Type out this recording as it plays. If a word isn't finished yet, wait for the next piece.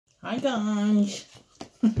Hi guys.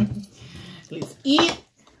 Let's eat.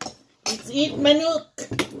 Let's eat manok.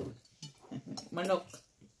 Manok.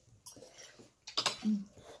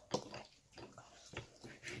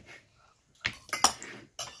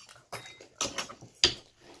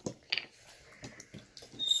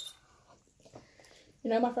 You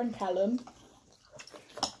know my friend Callum?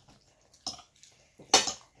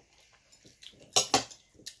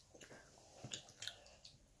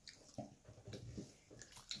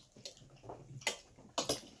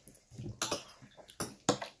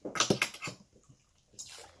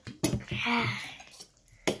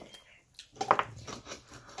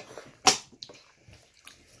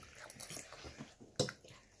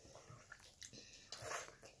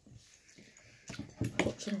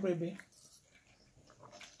 Got some gravy.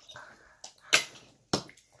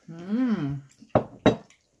 Mmm.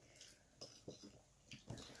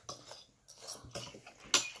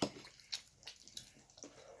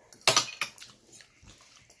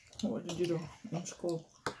 What did you do in school?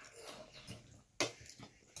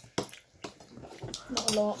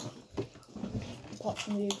 Not a lot. Apart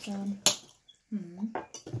from the exam.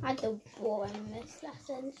 I had the boring Miss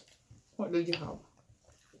lessons. What did you have?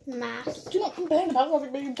 Maths. Do not complain about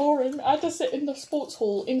having being boring. I had to sit in the sports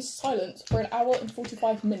hall in silence for an hour and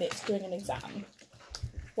 45 minutes doing an exam.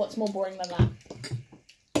 What's more boring than that?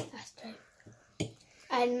 That's true.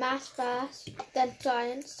 And maths first, then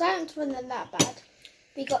science. Science wasn't that bad.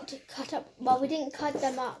 We got to cut up, well, we didn't cut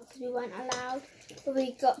them up because we weren't allowed, but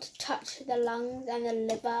we got to touch the lungs and the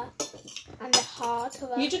liver and the heart.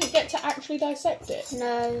 You didn't get to actually dissect it?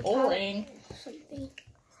 No. Boring. Something.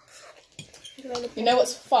 Really You know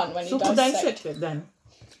what's fun when you So dissect? it then.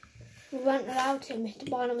 we weren't allowed to. Mr.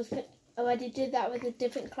 Barnum was already did that with a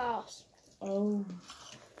different class. Oh.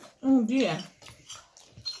 Oh dear.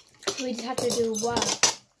 We just had to do work.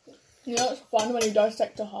 You know what's fun when you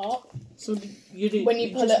dissect a heart? So you did. When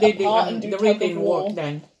you pull just it did apart and do the tug of written war. work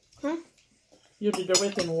then. Huh? You did the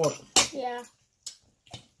written work. Yeah.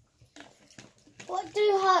 What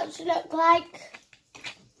do hearts look like?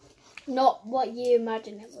 Not what you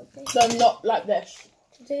imagine it would be. They're not like this.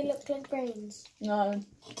 Do they look like brains? No.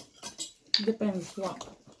 Depends what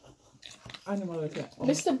animal it is. Oh.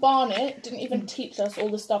 Mr. Barnett didn't even teach us all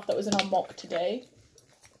the stuff that was in our mock today.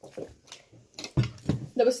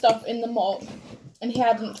 There was stuff in the mock, and he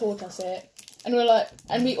hadn't taught us it. And we were like,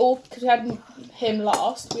 and we all, because we had him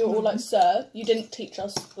last, we were all like, sir, you didn't teach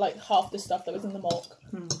us like half the stuff that was in the mock.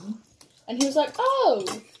 Mm-hmm. And he was like, oh,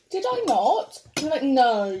 did I not? And we're like,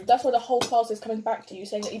 no, that's why the whole class is coming back to you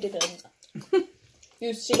saying that you didn't.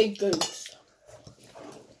 You silly goose.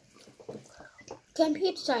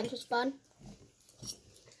 Computer science was fun.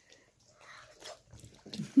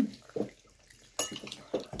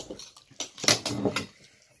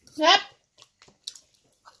 Yep.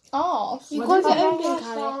 Oh, You What got is your it? own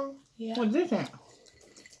colour. yeah. What is it?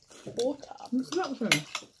 Water. It's not funny.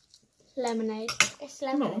 Lemonade. It's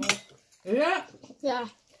No. Yeah. Yeah.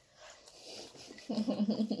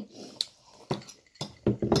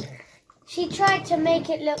 She tried to make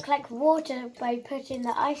it look like water by putting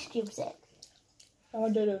the ice cubes in. I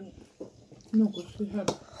didn't. No, because we have.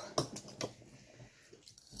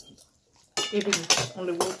 It is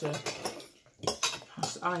only water.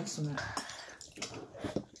 Has ice on it.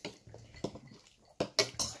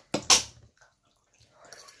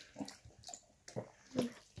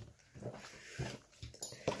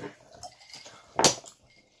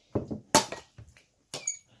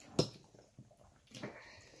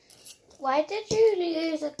 Why did you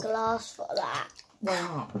use a glass for that? Why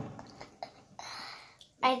not?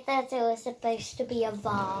 I thought it was supposed to be a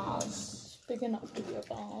vase. It's big enough to be a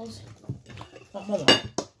vase. Not more.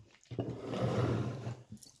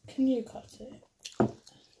 Can you cut it?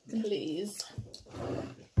 Please.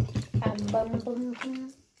 Bum, bum,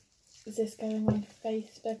 bum. Is this going on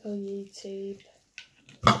Facebook or YouTube?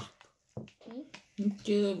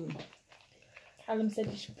 YouTube. Callum said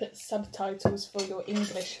you should put subtitles for your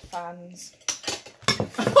English fans.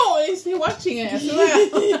 Oh, is he watching it as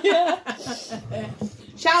well? Yeah.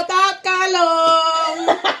 Shout out,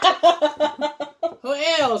 Callum! Who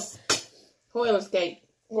else? Who else, Kate?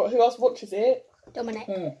 What? Who else watches it? Dominic.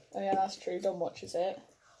 Oh yeah, that's true. Dom watches it.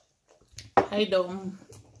 Hey, Dom.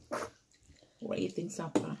 What are you eating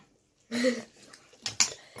supper?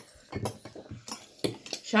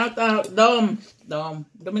 Shout out, Dom.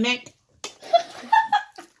 Dominic.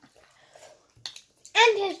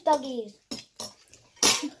 And his doggies.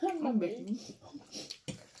 I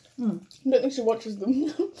don't think she watches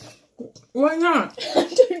them. Why not? I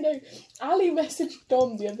don't know. Ali messaged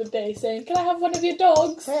Dom the other day saying, "Can I have one of your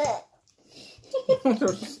dogs?" At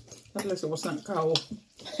least it wasn't cow.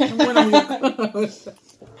 And one of your clothes.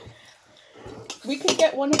 We could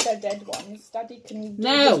get one of their dead ones. Daddy can do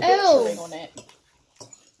No. his butchering on it.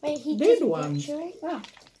 Wait, he Dead did ones? butchering? Yeah.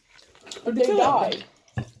 But They kill died.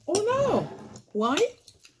 them. Oh no. Why?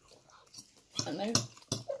 I know.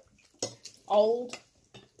 Old.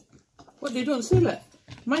 Well, they don't sell it.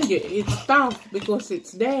 Mind you, it's stuffed because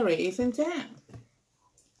it's dairy, isn't it?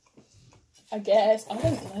 I guess. I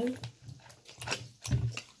don't know.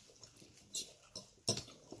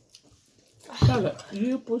 Charlotte,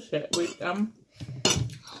 you push it with knife.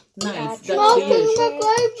 That's Oh, the use. my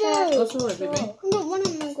gravy. Oh, sorry, baby. I don't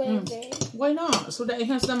want my gravy. Why not? So that it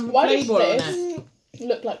has some Why does flavor on this it.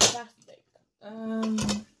 look like plastic?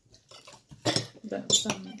 That's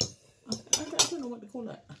I don't know what to call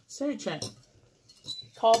it. Search it.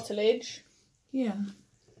 Cartilage. Yeah.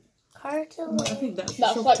 I Cartilage. think that's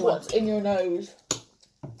That's chocolate. like what's in your nose.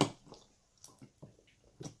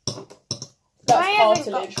 That's I haven't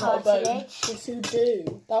cartilage, got not a bone. cartilage. Yes, you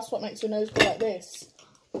do. That's what makes your nose go like this.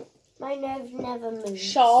 My nose never moves. So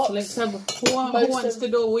Sharks. let's have who Most wants of- to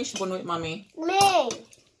do a wishbone with mommy? Me.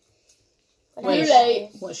 Too late.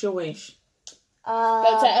 What's your wish?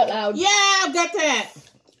 Don't say it out loud. Yeah, I've got that.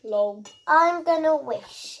 Lol. I'm gonna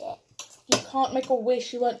wish it. You can't make a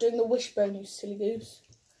wish. You weren't doing the wishbone, you silly goose.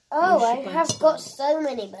 Oh, Wish I it have back. got so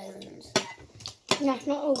many bones. That's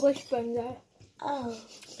not a wishbone though. Oh.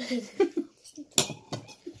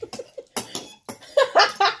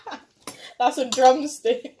 That's a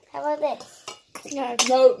drumstick. How about this? No.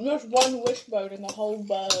 No, just one wishbone in the whole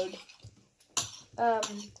bird. How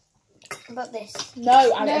about this? No,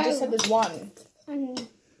 Ali, I No. just said there's one. Mm.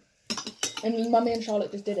 And Mummy and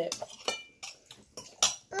Charlotte just did it.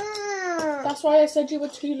 That's why I said you were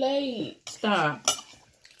too late. Stop.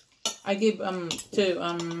 I give two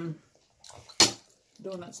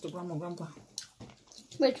donuts to Grandma and Grandpa.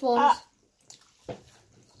 Which ones?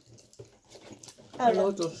 The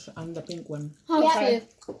lotus and the pink one. Okay.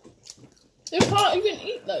 You can't even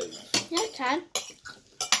eat those. Yeah, I can.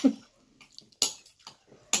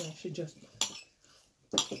 Yeah, she just.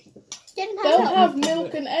 Didn't have They'll that. have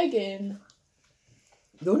milk and egg in.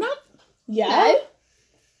 Donut? Yeah. No.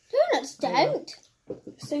 Donuts don't.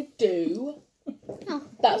 Yes, they do. Oh,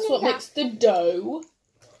 That's what makes the dough.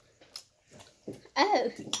 Oh.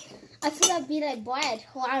 I thought that'd be like bread,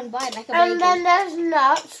 round bread, like a And bagel. then there's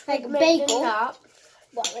nuts. Like a with making bagel. nuts.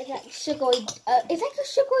 What, like sugary? It's like a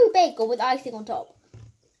sugary bagel with icing on top.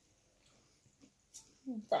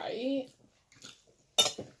 Right.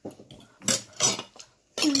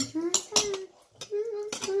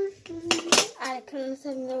 I can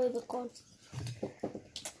listen to the corn.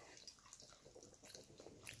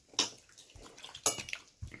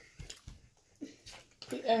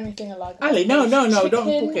 The only thing I like about Ali, no, no, no, don't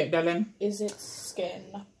chicken cook it, darling. is its skin.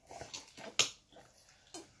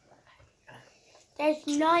 There's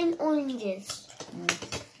 9 oranges.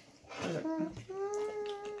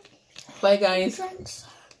 Bye, guys.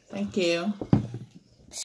 Thank you.